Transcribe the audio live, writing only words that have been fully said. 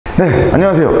네,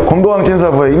 안녕하세요.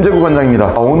 검도왕찐사부의 임재구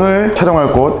관장입니다. 오늘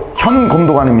촬영할 곳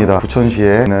현검도관입니다.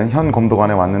 부천시에 있는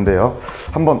현검도관에 왔는데요.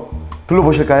 한번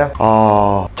둘러보실까요?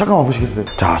 잠깐 와보시겠어요?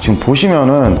 자, 지금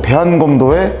보시면은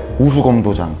대한검도의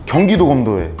우수검도장,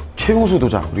 경기도검도의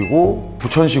최우수도장, 그리고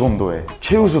부천시 검도의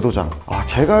최우수도장.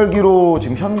 제가 알기로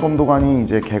지금 현검도관이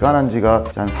이제 개관한 지가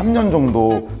한 3년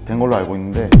정도 된 걸로 알고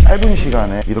있는데 짧은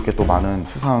시간에 이렇게 또 많은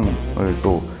수상을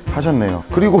또 하셨네요.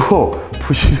 그리고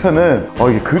보시면은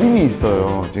이게 그림이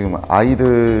있어요. 지금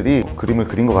아이들이 그림을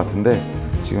그린 것 같은데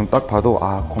지금 딱 봐도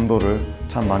검도를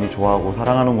참 많이 좋아하고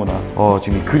사랑하는구나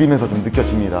지금 이 그림에서 좀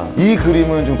느껴집니다. 이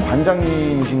그림은 지금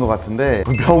관장님이신 것 같은데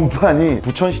명판이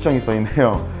부천시청이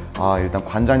써있네요. 일단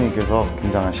관장님께서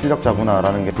굉장한 실력자구나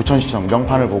라는 게 부천시청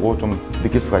명판을 보고 좀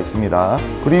느낄 수가 있습니다.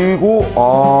 그리고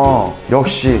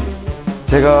역시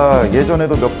제가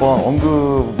예전에도 몇 번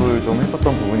언급을 좀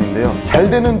했었던 부분인데요. 잘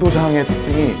되는 도장의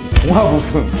특징이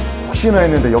종합우승. 혹시나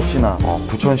했는데 역시나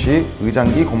부천시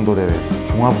의장기 검도대회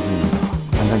종합우승입니다.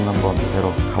 관장님 한번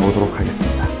뵈러 가보도록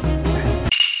하겠습니다. 네.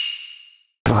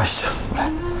 들어가시죠. 네.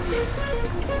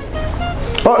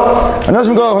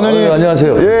 안녕하십니까 관장님.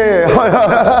 안녕하세요. 예.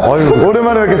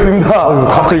 오랜만에 뵙겠습니다.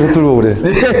 갑자기 헛들고 그래.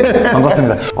 네.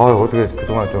 반갑습니다. 어떻게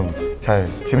그동안 좀 잘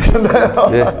지내셨나요?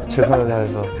 예, 최선을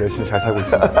다해서 열심히 잘 살고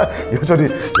있습니다. 여전히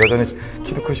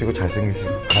키도 크시고 잘생기시고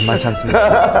만만치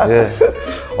않습니다. 예.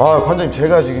 관장님,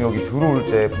 제가 지금 여기 들어올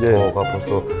때부터가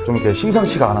벌써 좀 이렇게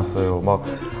심상치가 않았어요. 막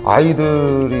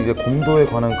아이들이 이제 검도에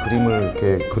관한 그림을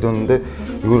이렇게 그렸는데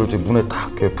이거를 이제 문에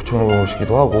딱 이렇게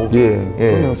붙여놓으시기도 하고.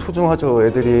 예. 소중하죠.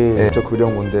 애들이 직접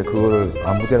그려온 건데 그걸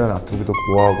아무데나 놔두기도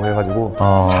뭐하고 해가지고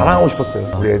자랑하고 싶었어요.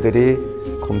 우리 애들이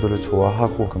검도를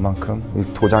좋아하고 그만큼 이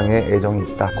도장에 애정이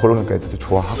있다. 그러니까 애들도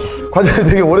좋아하고. 관장님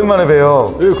되게 오랜만에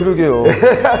봬요. 예, 그러게요.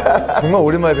 정말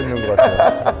오랜만에 뵙는 것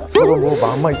같아요. 서로 뭐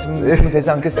마음만 있으면 되지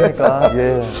않겠습니까?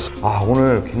 예.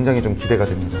 오늘 굉장히 좀 기대가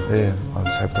됩니다. 예.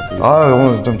 잘 부탁드립니다.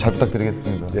 오늘 좀 잘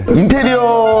부탁드리겠습니다. 예.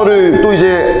 인테리어를 또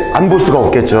이제 안 볼 수가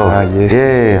없겠죠.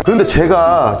 예. 그런데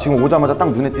제가 지금 오자마자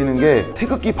딱 눈에 띄는 게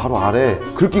태극기 바로 아래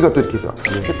글귀가 또 이렇게 있어요.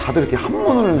 다들 이렇게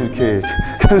한문을 이렇게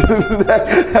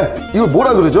이걸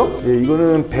뭐라 그러죠? 예,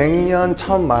 이거는 100년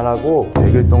처음 말하고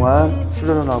 100일 동안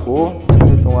수련을 하고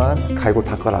 1000일 동안 갈고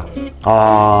닦아라.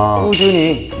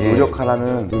 꾸준히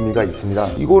노력하라는 의미가 있습니다.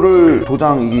 이거를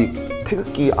도장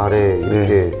태극기 아래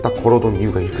이렇게 딱 걸어둔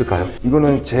이유가 있을까요?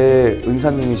 이거는 제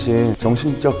은사님이신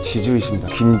정신적 지주이십니다.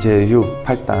 김재유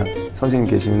 8단 선생님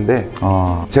계시는데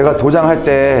제가 도장할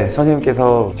때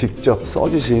선생님께서 직접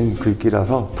써주신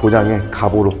글귀라서 도장에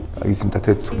가보로 있습니다.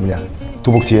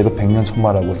 도복 뒤에도 100년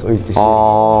천마라고 써있듯이.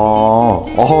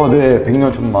 네,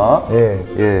 100년 천마.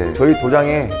 예. 저희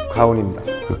도장의 가훈입니다.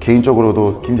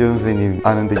 개인적으로도 김재현 선생님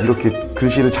아는데 이렇게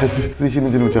글씨를 잘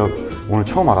쓰시는지는 제가 오늘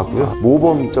처음 알았고요.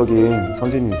 모범적인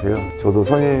선생님이세요. 저도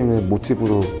선생님의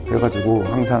모티브로 해가지고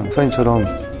항상 선생님처럼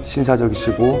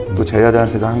신사적이시고 또 제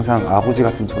아들한테도 항상 아버지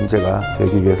같은 존재가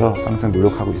되기 위해서 항상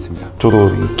노력하고 있습니다. 저도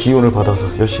이 기운을 받아서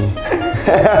열심히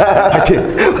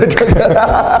파이팅!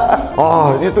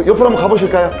 또 옆으로 한번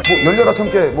가보실까요? 열려라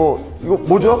참깨 이거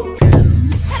뭐죠?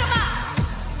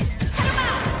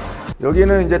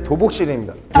 여기는 이제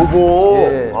도복실입니다. 도복?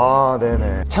 예.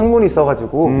 네네. 창문이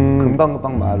있어가지고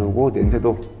금방금방 마르고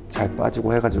냄새도 잘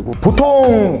빠지고 해가지고.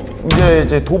 보통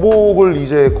이제 도복을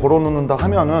이제 걸어놓는다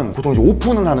하면은 보통 이제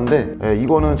오픈을 하는데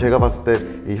이거는 제가 봤을 때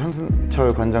이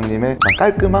현승철 관장님의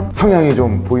깔끔함? 성향이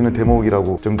좀 보이는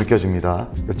대목이라고 좀 느껴집니다.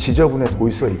 지저분해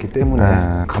보일 수가 있기 때문에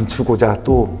감추고자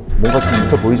또 뭔가 좀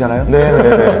있어 보이잖아요?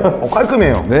 네네네.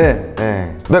 깔끔해요. 네.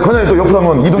 관장님 또 옆으로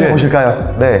한번 이동해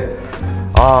보실까요? 네.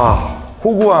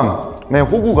 호구함.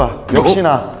 호구가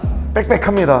역시나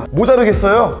빽빽합니다.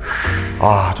 모자르겠어요?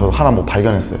 저 하나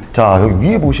발견했어요. 자, 여기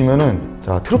위에 보시면은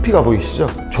트로피가 보이시죠?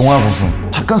 종합우승.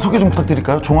 잠깐 소개 좀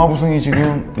부탁드릴까요? 종합우승이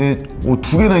지금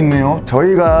 2개나 있네요.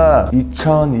 저희가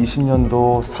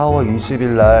 2020년도 4월 20일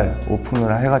날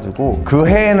오픈을 해가지고 그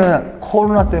해에는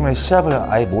코로나 때문에 시합을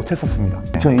아예 못했었습니다.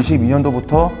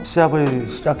 2022년도부터 시합을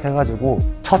시작해가지고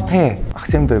첫 해에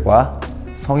학생들과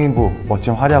성인부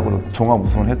멋진 활약으로 종합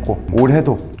우승을 했고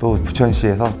올해도 또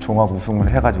부천시에서 종합 우승을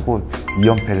해가지고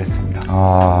 2연패를 했습니다.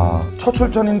 첫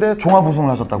출전인데 종합 우승을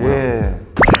하셨다고요? 예.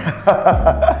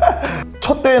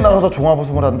 첫 대회 나가서 종합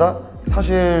우승을 한다?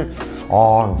 사실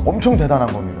엄청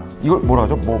대단한 겁니다. 이걸 뭐라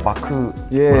하죠? 마크?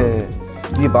 예.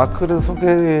 이 마크를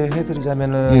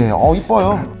소개해드리자면은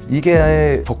이뻐요.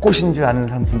 이게 벚꽃인 줄 아는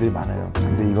분들이 많아요.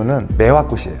 근데 이거는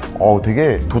매화꽃이에요.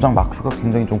 되게 도장 마크가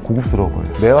굉장히 좀 고급스러워 보여요.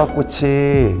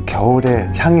 매화꽃이 겨울에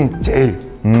향이 제일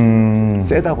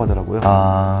세다고 하더라고요.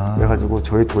 아. 그래가지고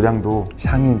저희 도량도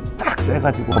향이 딱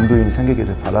세가지고 검도인이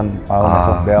생기기를 바란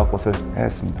마음에서 매화꽃을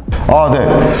했습니다. 아, 네.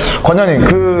 관장님,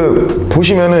 그,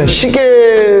 보시면은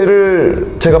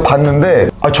시계를 제가 봤는데,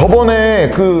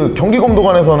 저번에 그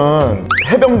경기검도관에서는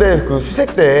해병대 그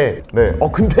수색대, 네.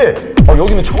 근데,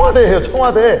 여기는 청와대예요,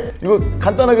 청와대. 이거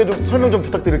간단하게 좀 설명 좀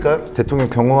부탁드릴까요? 대통령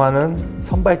경호하는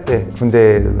선발대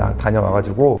군대에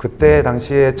다녀와가지고 그때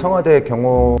당시에 청와대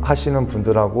경호하시는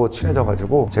분들하고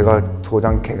친해져가지고 제가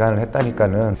도장 개관을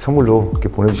했다니까는 선물로 이렇게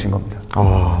보내주신 겁니다.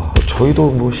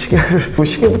 저희도 뭐 시계를, 뭐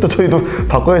시계부터 저희도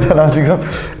바꿔야 되나 지금?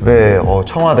 네,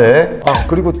 청와대.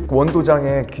 그리고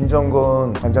원도장에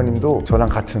김정건 관장님도 저랑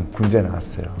같은 군대에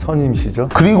나왔어요. 선임시죠.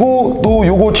 그리고 또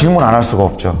요거 질문 안 할 수가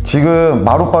없죠. 지금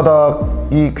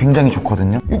마룻바닥이 굉장히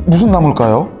좋거든요. 무슨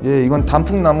나무일까요? 예, 이건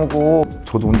단풍나무고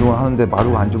저도 운동을 하는데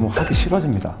마루가 안 좋으면 하기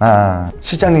싫어집니다.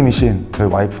 실장님이신 저희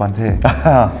와이프한테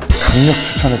강력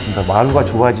추천했습니다. 마루가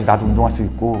좋아야지 나도 운동할 수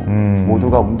있고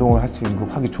모두가 운동을 할 수 있고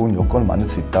하기 좋은 여건을 만들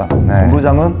수 있다.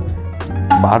 검도장은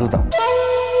마루다.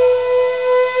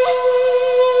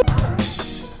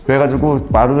 그래가지고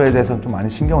마루에 대해서는 좀 많이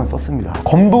신경을 썼습니다.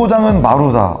 검도장은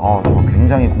마루다. 저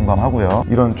굉장히 공감하고요.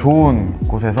 이런 좋은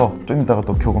곳에서 좀 이따가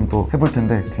또 교검 또 해볼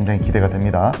텐데 굉장히 기대가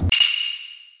됩니다.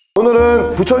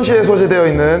 오늘은 부천시에 소재되어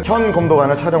있는 현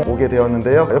검도관을 촬영 오게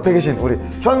되었는데요. 옆에 계신 우리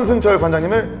현승철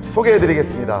관장님을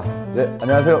소개해드리겠습니다. 네,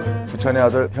 안녕하세요. 부천의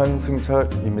아들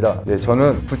현승철입니다. 네,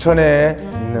 저는 부천에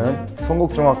있는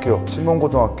성국중학교,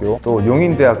 신문고등학교, 또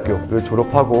용인대학교를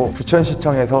졸업하고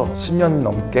부천시청에서 10년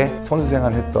넘게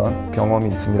선수생활을 했던 경험이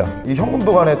있습니다. 이 현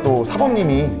검도관에 또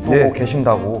사범님이 또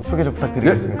계신다고 소개 좀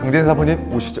부탁드리겠습니다. 강대인 사부님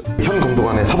오시죠. 현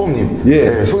검도관의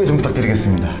사범님, 소개 좀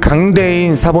부탁드리겠습니다.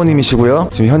 강대인 사부님이시고요.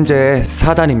 지금 현재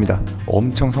 4단입니다.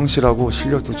 엄청 성실하고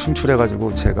실력도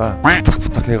충출해가지고 제가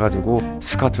부탁해가지고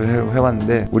스카우트를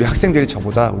해왔는데 우리 학생들이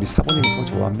저보다 우리 사부님이 더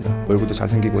좋아합니다. 얼굴도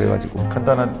잘생기고 해가지고.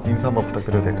 간단한 인사 한번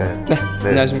부탁드려도 될까요? 네,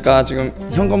 안녕하십니까. 지금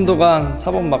현검도관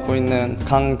사범 맡고 있는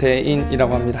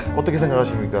강대인이라고 합니다. 어떻게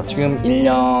생각하십니까? 지금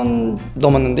 1년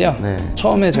넘었는데요.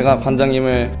 처음에 제가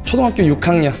관장님을 초등학교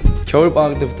 6학년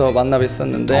겨울방학 때부터 만나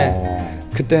뵀었는데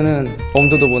그때는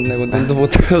엄두도 못 내고 눈도 못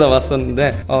들여다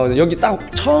봤었는데 여기 딱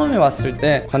처음에 왔을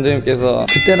때 관장님께서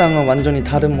그때랑은 완전히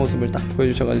다른 모습을 딱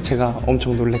보여주셔가지고 제가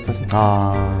엄청 놀랬거든요.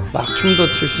 막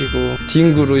춤도 추시고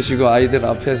뒹구르시고 아이들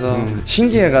앞에서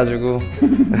신기해가지고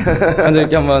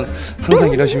관장님께 한번 항상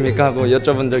이러십니까 하고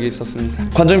여쭤본 적이 있었습니다.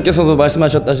 관장님께서도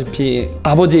말씀하셨다시피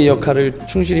아버지의 역할을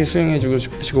충실히 수행해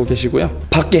주시고 계시고요.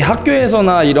 밖에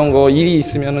학교에서나 이런 거 일이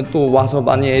있으면 또 와서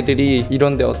많이 애들이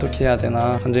이런데 어떻게 해야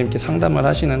되나 관장님께 상담을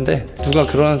하시는데 누가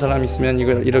그러는 사람 있으면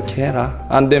이걸 이렇게 해라,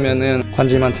 안 되면은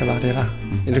관장님한테 말해라,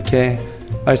 이렇게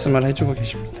말씀을 해주고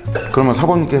계십니다. 그러면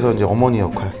사범님께서 이제 어머니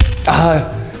역할.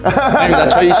 아닙니다.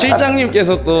 저희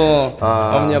실장님께서 또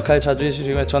어머니 역할 자주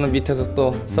해주시고 저는 밑에서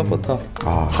또 서포터.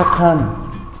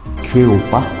 착한 교회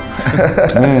오빠?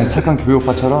 네, 착한 교회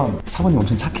오빠처럼 사부님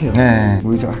엄청 착해요.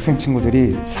 우리 학생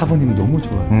친구들이 사부님이 너무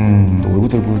좋아요. 또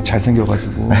얼굴도 보고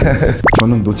잘생겨가지고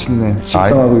저는 놓치는 애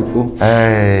집당하고 있고.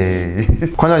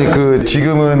 관장님,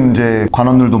 지금은 이제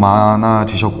관원들도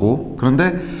많아지셨고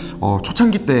그런데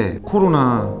초창기 때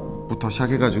코로나부터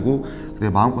시작해가지고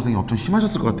마음고생이 엄청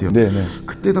심하셨을 것 같아요.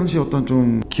 그때 당시 어떤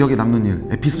좀 기억에 남는 일,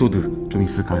 에피소드 좀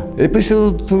있을까요?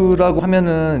 에피소드라고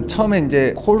하면은 처음에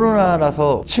이제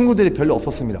코로나라서 친구들이 별로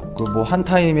없었습니다. 뭐 한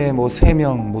타임에 뭐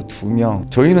 3명, 뭐 2명.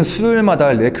 저희는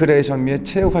수요일마다 레크레이션 및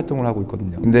체육 활동을 하고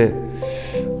있거든요. 근데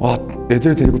와,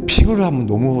 애들 데리고 피구를 하면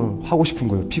너무 하고 싶은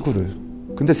거예요, 피구를.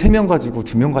 근데 3명 가지고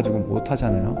 2명 가지고 못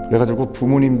하잖아요. 그래가지고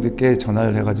부모님들께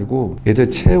전화를 해가지고 애들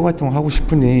체육 활동 하고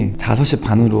싶으니 5시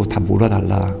반으로 다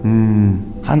몰아달라.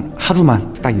 한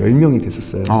하루만 딱 10명이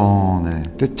됐었어요.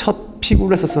 근데 첫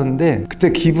피구를 했었는데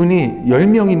그때 기분이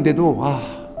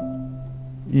 10명인데도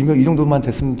이 정도만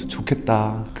됐으면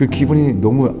좋겠다. 그 기분이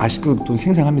너무 아쉽고 또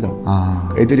생생합니다.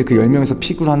 애들이 그 10명에서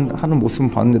피구를 하는 모습을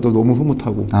봤는데도 너무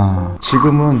흐뭇하고.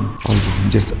 지금은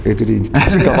이제 애들이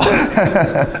다칠까봐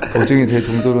걱정이 될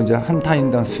정도로 이제 한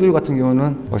타임당 수요일 같은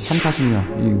경우는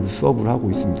 30-40명이 수업을 하고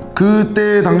있습니다.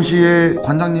 그때 당시에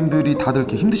관장님들이 다들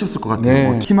이렇게 힘드셨을 것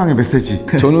같아요. 희망의 메시지.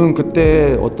 저는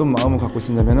그때 어떤 마음을 갖고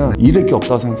있었냐면은 잃을 게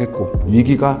없다고 생각했고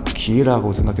위기가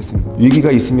기회라고 생각했습니다.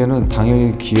 위기가 있으면은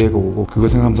당연히 기회가 오고 그걸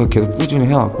생각하면서 계속 꾸준히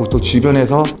해왔고 또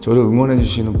주변에서 저를 응원해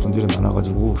주시는 분들이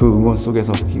많아가지고 그 응원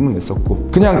속에서 힘을 냈었고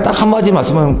그냥 딱 한마디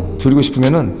말씀만 드리고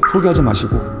싶으면은 포기하지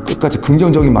마시고 끝까지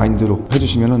긍정적인 마인드로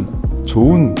해주시면은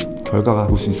좋은 결과가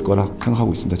올 수 있을 거라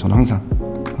생각하고 있습니다. 저는 항상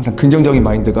긍정적인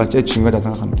마인드가 제일 중요하다고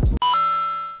생각합니다.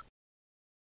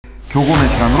 교검의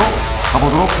시간으로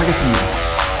가보도록 하겠습니다.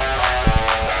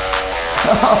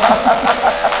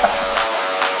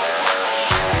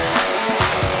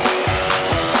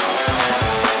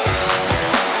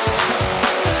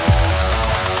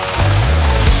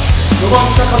 녹음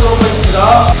시작하도록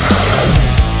하겠습니다.